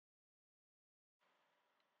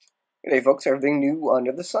G'day folks, everything new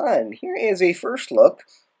under the sun. Here is a first look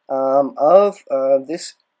of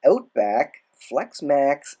this Outback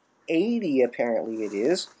FlexMax 80, apparently it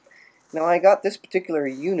is. Now I got this particular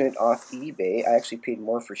unit off eBay. I actually paid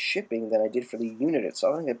more for shipping than I did for the unit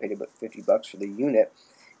itself. I think I paid about 50 bucks for the unit,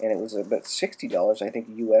 and it was about $60, I think,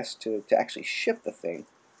 US to actually ship the thing.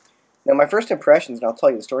 Now my first impressions, and I'll tell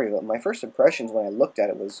you the story of it, my first impressions when I looked at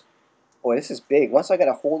it was, boy, this is big. Once I got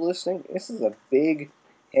a hold of this thing, this is a big,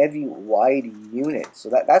 heavy, wide unit. So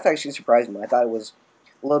that's actually surprised me. I thought it was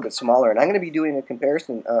a little bit smaller. And I'm going to be doing a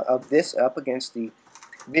comparison of this up against the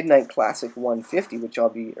Midnight Classic 150, which I'll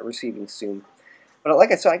be receiving soon. But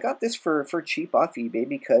like I said, I got this for cheap off eBay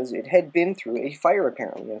because it had been through a fire,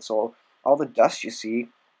 apparently. And so all the dust you see,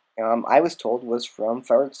 I was told, was from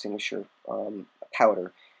fire extinguisher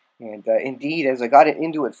powder. And indeed, as I got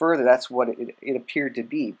into it further, that's what it appeared to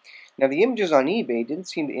be. Now, the images on eBay didn't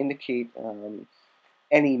seem to indicate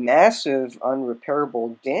any massive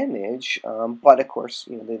unrepairable damage, but of course,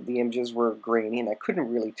 the images were grainy, and I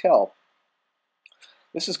couldn't really tell.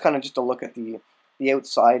 This is kind of just a look at the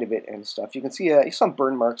outside of it and stuff. You can see some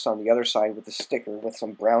burn marks on the other side with the sticker, with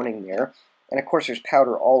some browning there, and of course, there's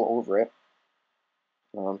powder all over it.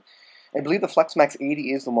 I believe the FlexMax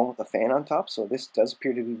 80 is the one with the fan on top, so this does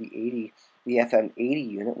appear to be the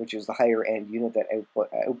FM80 unit, which is the higher end unit that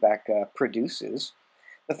Outback produces.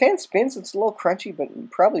 The fan spins, it's a little crunchy, but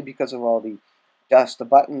probably because of all the dust. The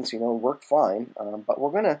buttons, work fine, but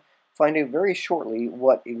we're going to find out very shortly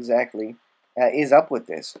what exactly is up with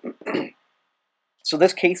this. So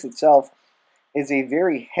this case itself is a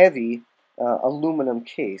very heavy aluminum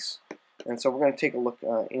case, and so we're going to take a look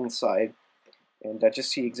inside and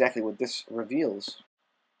just see exactly what this reveals.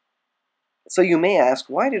 So you may ask,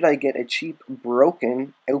 why did I get a cheap,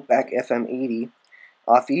 broken Outback FM80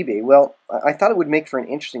 off eBay? Well, I thought it would make for an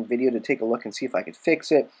interesting video to take a look and see if I could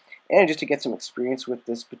fix it, and just to get some experience with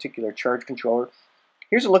this particular charge controller.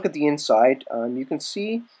 Here's a look at the inside. You can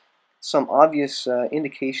see some obvious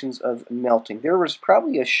indications of melting. There was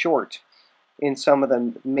probably a short in some of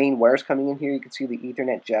the main wires coming in here. You can see the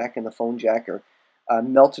Ethernet jack and the phone jack are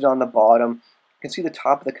melted on the bottom. You can see the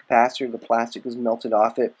top of the capacitor, the plastic is melted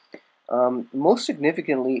off it. Most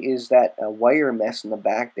significantly is that wire mess in the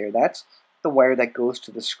back there. That's the wire that goes to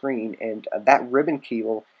the screen, and that ribbon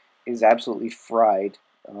cable is absolutely fried,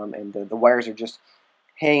 and the wires are just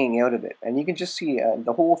hanging out of it. And you can just see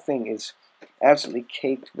the whole thing is absolutely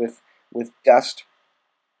caked with dust.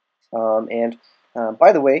 And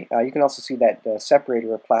by the way, you can also see that the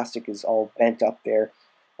separator of plastic is all bent up there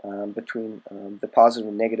between the positive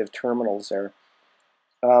and negative terminals there.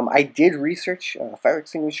 I did research fire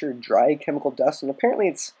extinguisher dry chemical dust, and apparently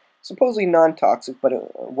it's supposedly non-toxic, but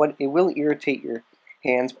it will irritate your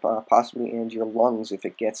hands possibly and your lungs if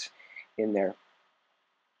it gets in there.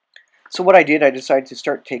 So what I did, I decided to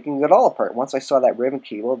start taking it all apart. Once I saw that ribbon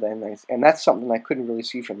cable, and that's something I couldn't really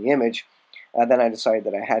see from the image, then I decided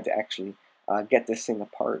that I had to actually get this thing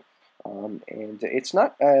apart. And it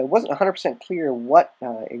wasn't 100% clear what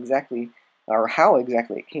exactly or how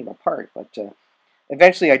exactly it came apart, but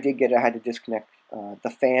eventually I had to disconnect the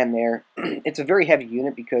fan there. It's a very heavy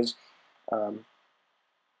unit because the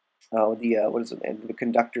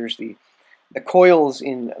conductors, the coils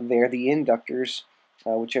in there, the inductors,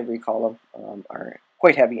 whichever you call them, are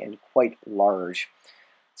quite heavy and quite large.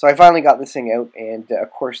 So I finally got this thing out, and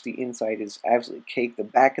of course the inside is absolutely caked. The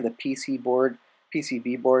back of the PCB board,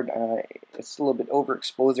 it's a little bit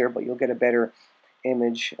overexposed there, but you'll get a better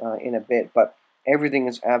image in a bit. But everything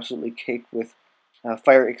is absolutely caked with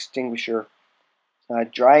fire extinguisher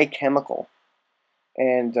dry chemical.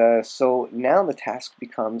 And so now the task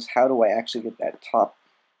becomes, how do I actually get that top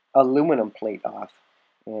aluminum plate off?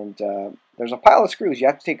 And there's a pile of screws. You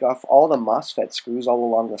have to take off all the MOSFET screws all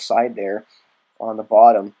along the side there on the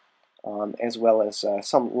bottom, as well as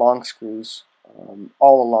some long screws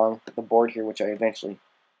all along the board here, which I eventually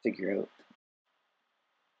figure out.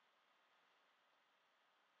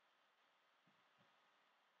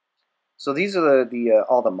 So these are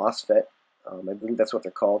all the MOSFET. I believe that's what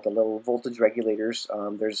they're called, the little voltage regulators.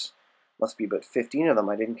 There's must be about 15 of them.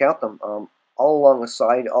 I didn't count them. All along the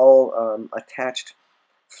side, all attached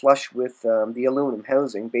flush with the aluminum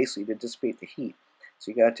housing, basically to dissipate the heat. So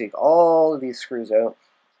you got to take all of these screws out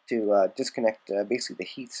to disconnect basically the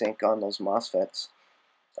heat sink on those MOSFETs.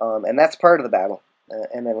 And that's part of the battle.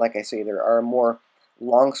 And then, like I say, there are more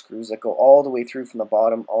long screws that go all the way through from the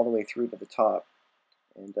bottom all the way through to the top.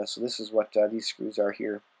 And so this is what these screws are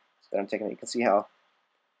here that I'm taking. You can see how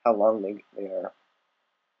long they are.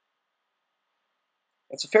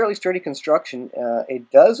 It's a fairly sturdy construction.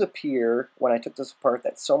 It does appear, when I took this apart,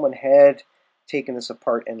 that someone had taken this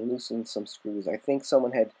apart and loosened some screws. I think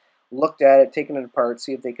someone had looked at it, taken it apart,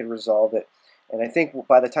 see if they could resolve it. And I think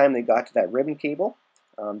by the time they got to that ribbon cable,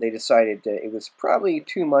 they decided that it was probably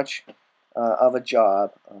too much of a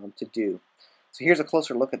job to do. So here's a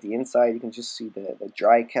closer look at the inside. You can just see the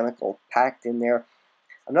dry chemical packed in there.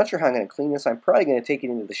 I'm not sure how I'm going to clean this. I'm probably going to take it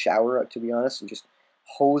into the shower, to be honest, and just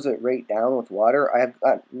hose it right down with water. I have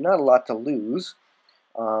got not a lot to lose.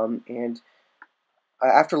 And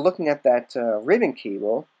after looking at that ribbon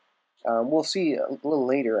cable, we'll see a little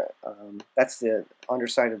later. That's the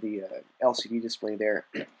underside of the LCD display there.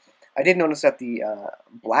 I did notice that the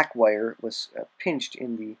black wire was pinched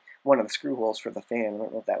in one of the screw holes for the fan. I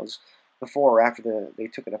don't know if that was before or after they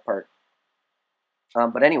took it apart.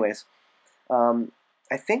 But anyways,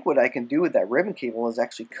 I think what I can do with that ribbon cable is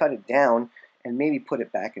actually cut it down and maybe put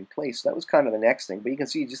it back in place. So that was kind of the next thing. But you can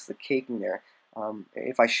see just the caking there.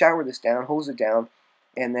 If I shower this down, hose it down,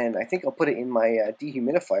 and then I think I'll put it in my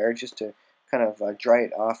dehumidifier just to kind of dry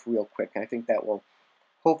it off real quick. And I think that will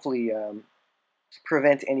hopefully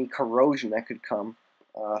prevent any corrosion that could come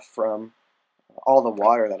from all the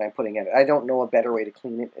water that I'm putting in it. I don't know a better way to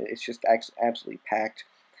clean it. It's just absolutely packed.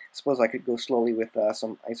 I suppose I could go slowly with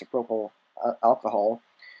some isopropyl alcohol,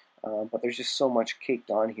 but there's just so much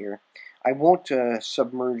caked on here. I won't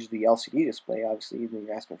submerge the LCD display, obviously, even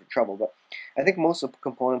you're asking for trouble, but I think most of the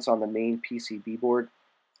components on the main PCB board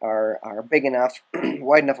are big enough,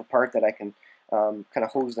 wide enough apart that I can kind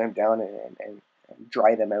of hose them down and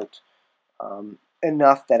dry them out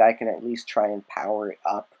enough that I can at least try and power it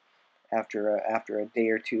up after a day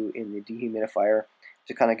or two in the dehumidifier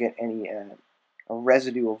to kind of get any a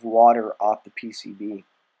residue of water off the PCB.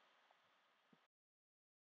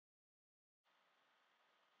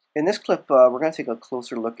 In this clip, we're going to take a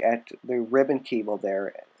closer look at the ribbon cable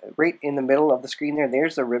there. Right in the middle of the screen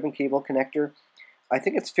there's the ribbon cable connector. I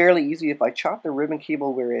think it's fairly easy. If I chop the ribbon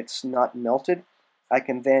cable where it's not melted, I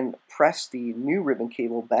can then press the new ribbon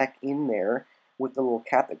cable back in there with the little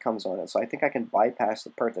cap that comes on it. So I think I can bypass the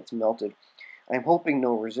part that's melted. I'm hoping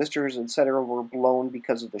no resistors, etc., were blown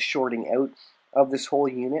because of the shorting out of this whole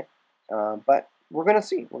unit. But we're going to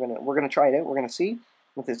see. We're going to try it out. We're going to see.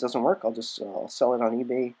 If this doesn't work, I'll just sell it on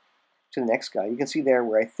eBay to the next guy. You can see there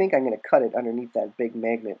where I think I'm going to cut it underneath that big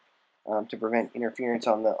magnet to prevent interference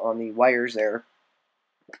on the wires there.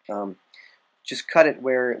 Just cut it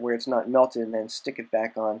where it's not melted and then stick it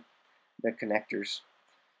back on the connectors.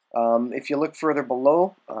 If you look further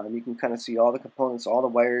below, you can kind of see all the components, all the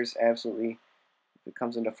wires, absolutely, if it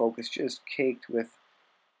comes into focus, just caked with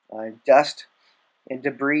dust and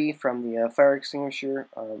debris from the fire extinguisher.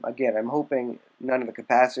 Again, I'm hoping none of the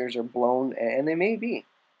capacitors are blown, and they may be.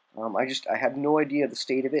 I have no idea the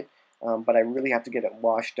state of it, but I really have to get it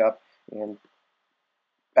washed up and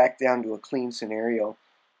back down to a clean scenario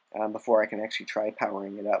before I can actually try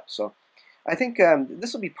powering it up. So I think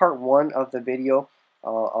this will be part one of the video.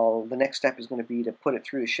 The next step is going to be to put it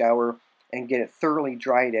through the shower and get it thoroughly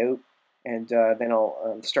dried out, and then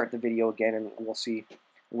I'll start the video again, and we'll see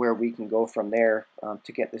where we can go from there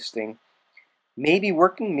to get this thing maybe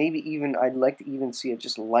working. Maybe even I'd like to even see it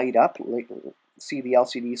just light up, see the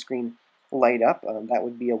LCD screen light up. That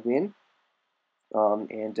would be a win.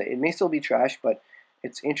 And it may still be trash, but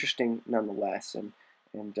it's interesting nonetheless. And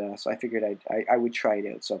so I figured I would try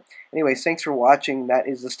it out. So anyways, thanks for watching. That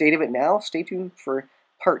is the state of it now. Stay tuned for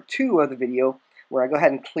part 2 of the video where I go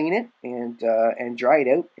ahead and clean it and dry it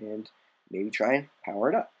out and maybe try and power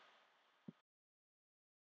it up.